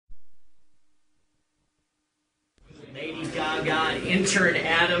intern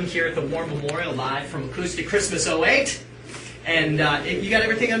Adam here at the War Memorial live from Acoustic Christmas '08. And you got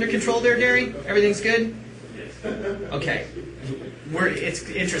everything under control there, Derry? Everything's good? Okay. It's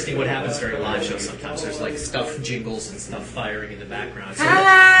interesting what happens during a live show sometimes. There's like stuff jingles and stuff firing in the background. So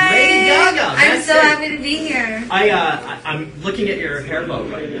Hi! Lady Gaga! I'm so happy to be here. I'm looking at your hair bow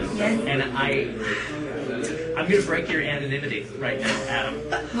right now. Yes. And I'm going to break your anonymity right now, Adam.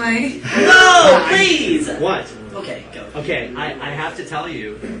 Why? No, please! What? Okay, go. Okay, I have to tell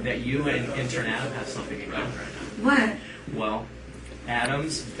you that you and intern Adam have something in common right now. What? Well,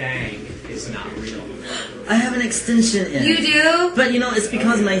 Adam's bang is not real. I have an extension in. You do? But it's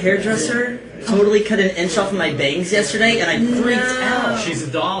because my hairdresser totally cut an inch off of my bangs yesterday, and I freaked out. She's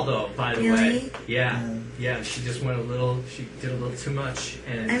a doll, though, by the Really? way. Yeah, she just she did a little too much.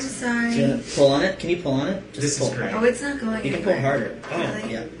 And I'm sorry. Do you want to pull on it? Can you pull on it? This pull is great. Oh, it's not going You can pull anywhere. harder. Oh,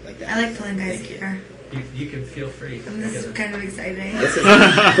 Really? yeah, like that. I like pulling guys' Thank you. hair. You can feel free. This is kind of exciting. This is,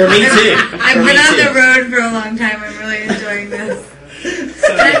 for me too. I've been on the road for a long time. I'm really enjoying this.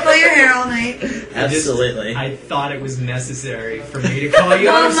 Can I pull your hair all night? Absolutely. I thought it was necessary for me to call you.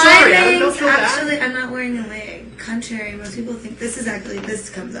 Well, I'm sorry. my Don't things, feel bad. actually, I'm not wearing a wig. Contrary, most people think this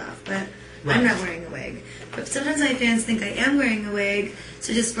comes off, but I'm not wearing a wig. But sometimes my fans think I am wearing a wig.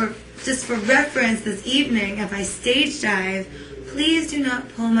 So just for reference, this evening, if I stage dive, please do not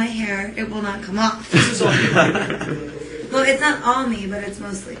pull my hair. It will not come off. This is all you. Well, it's not all me, but it's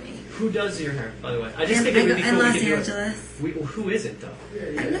mostly me. Who does your hair, by the way? I just think it would be cool In we Los could do it. Angeles. Who is it, though?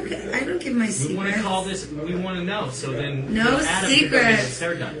 I don't give my secrets. We want to call this. We want to know. So then, No Adam can go get his secrets.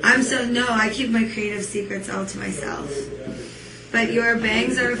 hair done. I keep my creative secrets all to myself. But your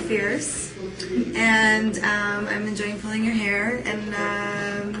bangs are fierce, and I'm enjoying pulling your hair,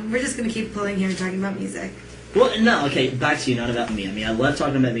 and we're just gonna keep pulling here and talking about music. Well, no, okay, back to you, not about me. I mean, I love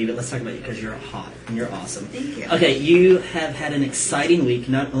talking about me, but let's talk about you because you're hot and you're awesome. Thank you. Okay, you have had an exciting week.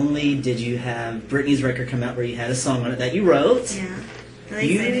 Not only did you have Britney's record come out where you had a song on it that you wrote, Yeah.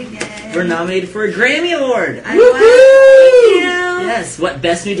 Really exciting. you Yay. were nominated for a Grammy Award. I was. Thank you. Yes, what,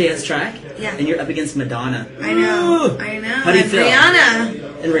 Best New Dance Track? Yeah. And you're up against Madonna. I know. How do you And feel?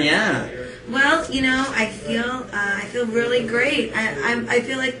 Rihanna. And Rihanna. Well, I feel really great. I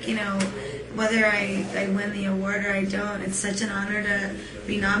feel like, whether I win the award or I don't, it's such an honor to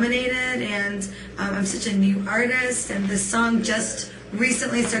be nominated, and I'm such a new artist, and this song just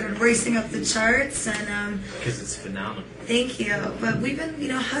recently started racing up the charts, and Because it's phenomenal. thank you. But we've been,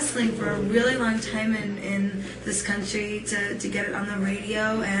 hustling for a really long time in this country to get it on the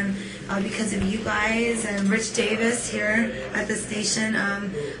radio, and because of you guys and Rich Davis here at the station,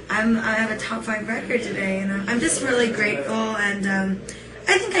 I have a top 5 record today, and I'm just really grateful, and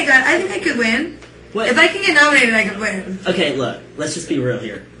I think I could win. What? If I can get nominated, I could win. Okay, look, let's just be real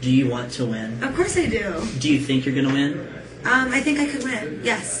here. Do you want to win? Of course I do. Do you think you're going to win? I think I could win.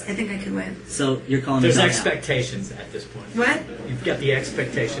 Yes, I think I could win. So you're calling There's me out. expectations at this point. What? You've got the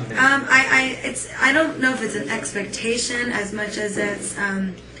expectation there. I don't know if it's an expectation as much as it's.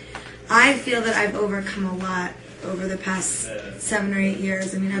 I feel that I've overcome a lot over the past 7 or 8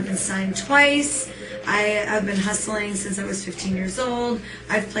 years. I mean, I've been signed twice. I've been hustling since I was 15 years old.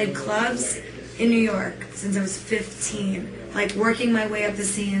 I've played clubs in New York since I was 15. Like working my way up the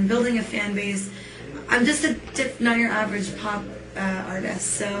scene, building a fan base. I'm just not your average pop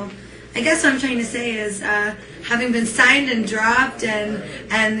artist. So I guess what I'm trying to say is having been signed and dropped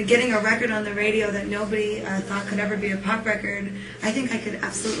and getting a record on the radio that nobody thought could ever be a pop record, I think I could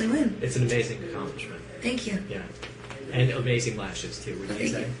absolutely win. It's an amazing accomplishment. Thank you. Yeah. And amazing lashes, too, would you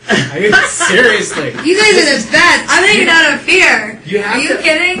say? Are you seriously? You guys are the best. I'm hanging out of fear. Are you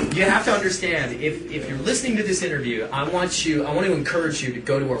kidding? You have to understand, if you're listening to this interview, I want to encourage you to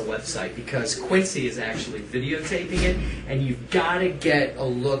go to our website because Quincy is actually videotaping it, and you've got to get a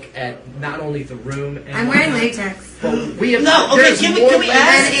look at not only the room. And I'm wearing latex. But we have No, okay, there's can more we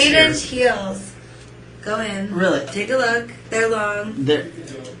lashes And here. 8-inch heels. Go in. Really? Take a look. They're long.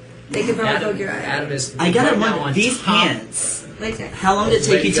 They could probably poke your eye. Adam is I gotta right now wonder, on these top. pants, Latex. how long did it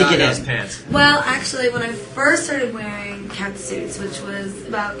take Lady you to get Gaga's in? pants. Well, actually, when I first started wearing cat suits, which was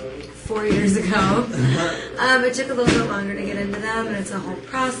about 4 years ago, it took a little bit longer to get into them, and it's a whole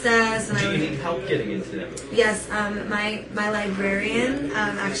process. And Do you need help getting into them? Yes, my librarian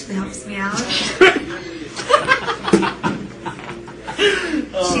actually helps me out.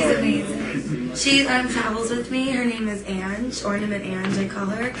 She's amazing. She travels with me. Her name is Ange, Ornament Ange, I call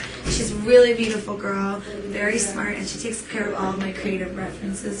her. She's a really beautiful girl, very smart, and she takes care of all of my creative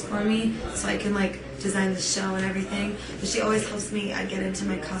references for me, so I can design the show and everything. But she always helps me get into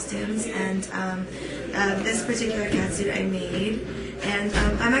my costumes, and this particular catsuit I made, and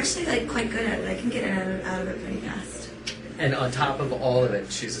I'm actually quite good at it. I can get in and out of it pretty fast. And on top of all of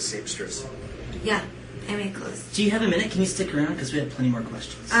it, she's a seamstress. Yeah, I make clothes. Do you have a minute? Can you stick around? Because we have plenty more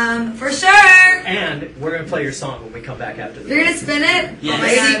questions. For sure. And we're going to play your song when we come back after the You're gonna spin it? Yes. Oh my God.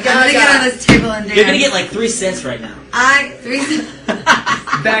 Lady I'm gonna get Gaga. on this table and dance. You're gonna get like 3 cents right now. 3 cents.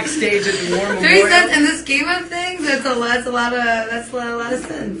 backstage at the War 3 Memorial. cents in the scheme of things. That's a lot of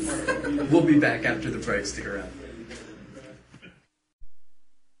cents. We'll be back after the break. Stick around.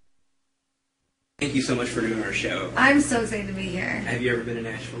 Thank you so much for doing our show. I'm so excited to be here. Have you ever been in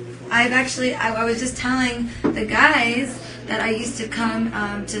Nashville before? I was just telling the guys that I used to come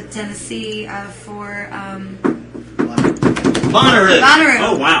to Tennessee for Bonnaroo.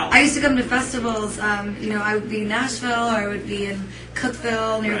 Oh, wow. I used to come to festivals. I would be in Nashville or I would be in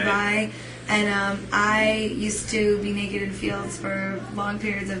Cookeville nearby. Right. And I used to be naked in fields for long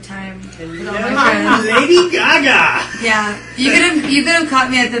periods of time with all my friends. Lady Gaga! Yeah, you could have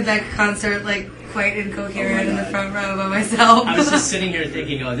caught me at the Beck concert, like quite incoherent in the front row by myself. I was just sitting here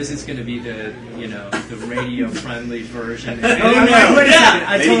thinking, oh, this is going to be the radio-friendly version. Oh, I'm no. like, wait a second,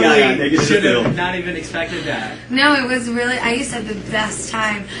 I Lady Gaga, totally take it to should the have field. not even expected that. No, it was really, I used to have the best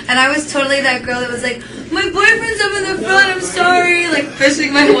time. And I was totally that girl that was like, my boyfriend's up in the front, I'm sorry, like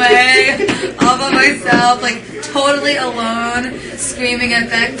fishing my way all by myself, like totally alone, screaming at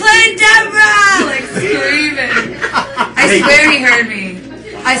Beck, play Deborah! Like screaming. I swear he heard me.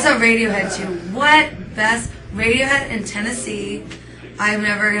 I saw Radiohead too. What best Radiohead in Tennessee.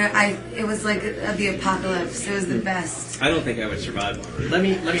 It was like the apocalypse. It was the best. I don't think I would survive. Let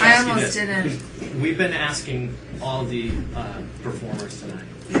me I ask you almost this. didn't. We've been asking all the performers tonight.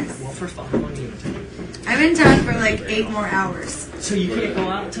 Well, first of all, how long are you in town? I'm in town for like 8 more hours. So you can't go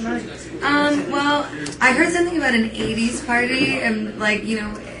out tonight? Well, I heard something about an 80s party, and like,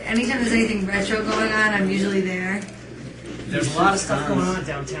 anytime there's anything retro going on, I'm usually there. There's a lot of stuff going on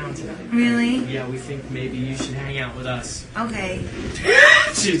downtown tonight. Really? Yeah, we think maybe you should hang out with us. Okay.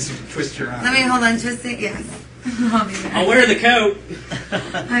 She'd twist your arm. Let me hold on, twist it. Yes. I'll be there. I'll wear the coat.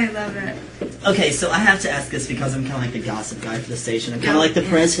 I love it. Okay, so I have to ask this because I'm kind of like the gossip guy for the station. I'm kind of like the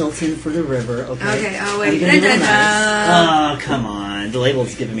Perez Hilton for the river. Okay. Okay, oh I'm wait. gonna be real Da-da-da. nice. Oh, come on. The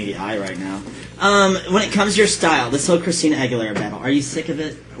label's giving me the eye right now. When it comes to your style, this whole Christina Aguilera battle, are you sick of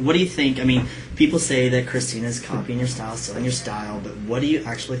it? What do you think? I mean, people say that Christina's copying your style, stealing your style, but what do you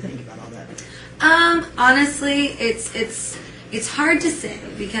actually think about all that? Honestly, it's hard to say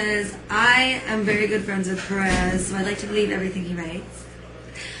because I am very good friends with Perez, so I like to believe everything he writes.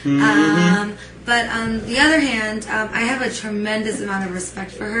 But on the other hand, I have a tremendous amount of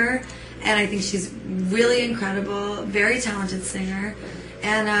respect for her, and I think she's really incredible, very talented singer,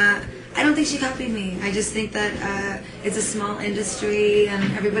 and I don't think she copied me. I just think that it's a small industry, and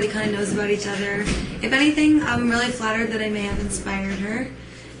everybody kind of knows about each other. If anything, I'm really flattered that I may have inspired her,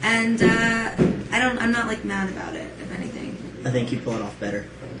 and I'm not like mad about it. If anything. I think you pull it off better.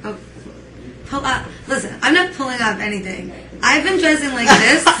 Oh, listen, I'm not pulling off anything. I've been dressing like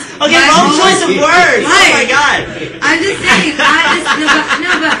this. Okay, my wrong whole- choice of words! Oh my Right. god! I'm just saying.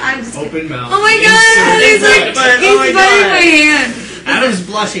 But I'm just. Open mouth. Oh my god! He's like, Oh my he's biting God. my hand. Adam's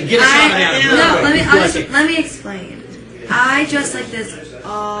blushing. Get a shot of Adam. No, Blushing. let me explain. I dress like this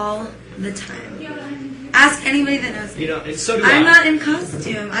all the time. Ask anybody that knows me. And so do I'm I. not in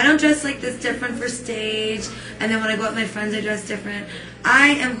costume. I don't dress like this different for stage, and then when I go out with my friends, I dress different. I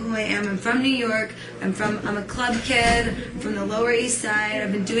am who I am. I'm from New York. I'm a club kid. I'm from the Lower East Side.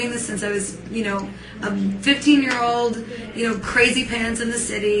 I've been doing this since I was, a 15-year-old, crazy pants in the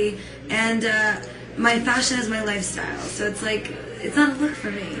city, and my fashion is my lifestyle. So it's like, it's not a look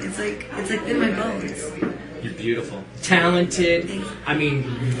for me. It's like in my bones. You're beautiful. Talented. Thanks. I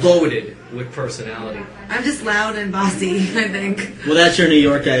mean, loaded with personality. I'm just loud and bossy, I think. Well, that's your New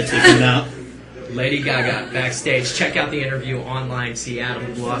York attitude coming out. Lady Gaga backstage. Check out the interview online. See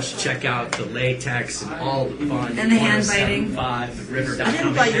Adam blush. Check out the latex and all the fun. And the hand biting. 1075, the river. I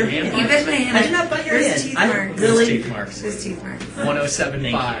didn't bite your hand. You bit my hand. I did not bite your There's hand. teeth I marks. really- Teeth marks. There's teeth marks.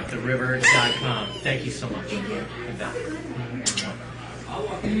 1075, theriver.com. Thank you so much. Thank you. You bet.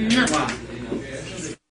 Mwah.